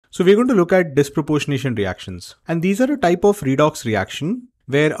So we're going to look at disproportionation reactions. And these are a type of redox reaction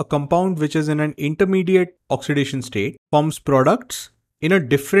where a compound which is in an intermediate oxidation state forms products in a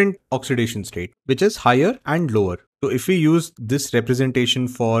different oxidation state, which is higher and lower. So if we use this representation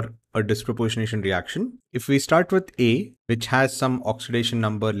for a disproportionation reaction, if we start with A, which has some oxidation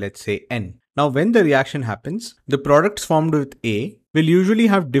number, let's say N. Now when the reaction happens, the products formed with A will usually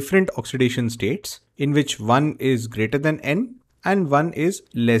have different oxidation states in which one is greater than N and one is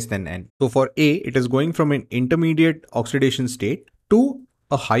less than N. So for A, it is going from an intermediate oxidation state to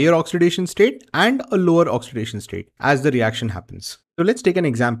a higher oxidation state and a lower oxidation state as the reaction happens. So let's take an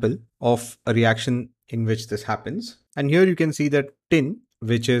example of a reaction in which this happens. And here you can see that tin,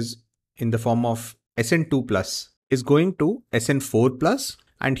 which is in the form of SN2 plus, is going to SN4 plus.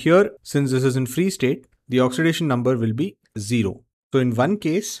 And here, since this is in free state, the oxidation number will be 0. So in one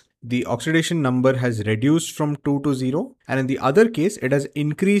case, the oxidation number has reduced from 2 to 0, and in the other case, it has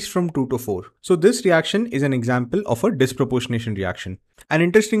increased from 2 to 4. So this reaction is an example of a disproportionation reaction. And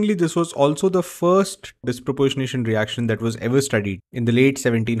interestingly, this was also the first disproportionation reaction that was ever studied in the late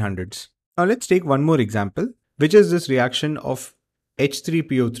 1700s. Now let's take one more example, which is this reaction of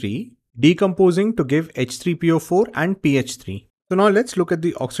H3PO3 decomposing to give H3PO4 and PH3. So now let's look at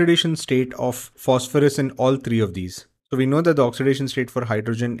the oxidation state of phosphorus in all three of these. So we know that the oxidation state for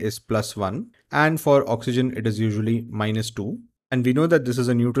hydrogen is +1 and for oxygen it is usually -2. And we know that this is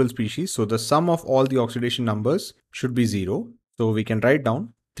a neutral species, so the sum of all the oxidation numbers should be 0. So we can write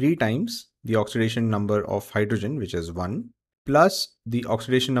down 3 times the oxidation number of hydrogen, which is 1, plus the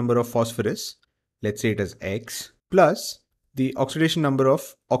oxidation number of phosphorus, let's say it is X, plus the oxidation number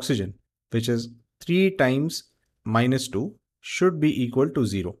of oxygen, which is 3 times -2, should be equal to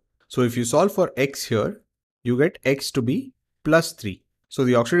 0. So if you solve for X here, you get X to be +3. So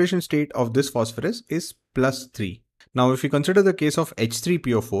the oxidation state of this phosphorus is +3. Now if we consider the case of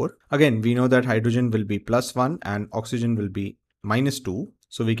H3PO4, again we know that hydrogen will be +1 and oxygen will be -2.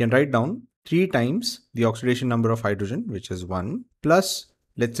 So we can write down 3 times the oxidation number of hydrogen, which is 1, plus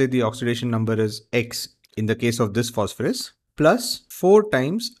let's say the oxidation number is X in the case of this phosphorus, plus 4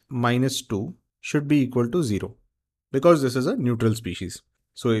 times -2 should be equal to 0 because this is a neutral species.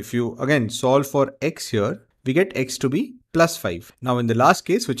 So if you again solve for X here, we get X to be +5. Now in the last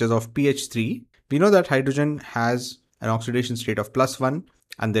case, which is of PH3, we know that hydrogen has an oxidation state of +1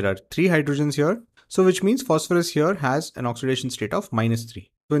 and there are 3 hydrogens here. So which means phosphorus here has an oxidation state of -3.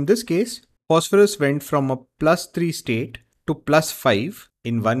 So in this case, phosphorus went from a +3 state to +5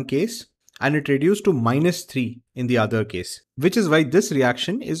 in one case and it reduced to -3 in the other case, which is why this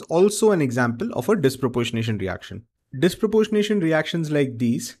reaction is also an example of a disproportionation reaction. Disproportionation reactions like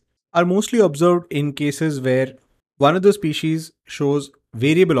these are mostly observed in cases where one of the species shows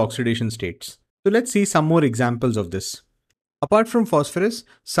variable oxidation states. So let's see some more examples of this. Apart from phosphorus,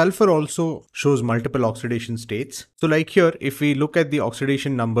 sulfur also shows multiple oxidation states. So like here, if we look at the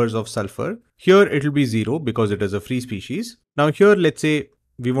oxidation numbers of sulfur, here it will be 0 because it is a free species. Now here, let's say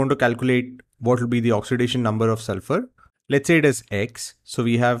we want to calculate what will be the oxidation number of sulfur. Let's say it is X. So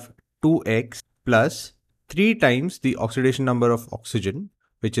we have 2X plus 3 times the oxidation number of oxygen,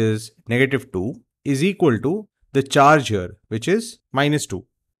 which is -2, is equal to the charge here, which is -2.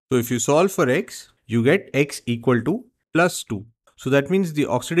 So if you solve for X, you get X equal to +2. So that means the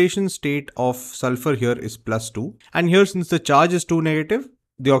oxidation state of sulfur here is +2. And here, since the charge is 2 negative,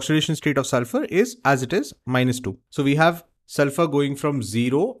 the oxidation state of sulfur is as it is -2. So we have sulfur going from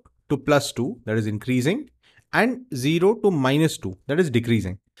 0 to +2, that is increasing, and 0 to -2, that is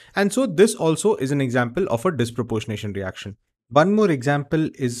decreasing. And so this also is an example of a disproportionation reaction. One more example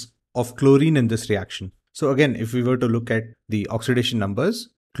is of chlorine in this reaction. So again, if we were to look at the oxidation numbers,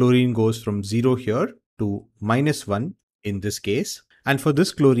 chlorine goes from 0 here to -1 in this case. And for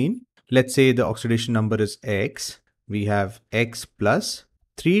this chlorine, let's say the oxidation number is X. We have X plus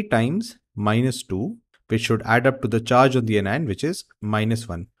 3 times -2, which should add up to the charge on the anion, which is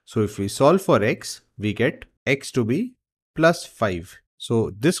 -1. So if we solve for X, we get X to be +5.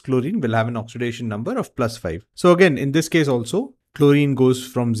 So this chlorine will have an oxidation number of +5. So again, in this case also, chlorine goes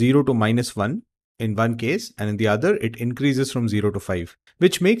from 0 to -1 in one case, and in the other, it increases from 0 to 5,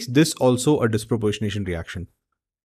 which makes this also a disproportionation reaction.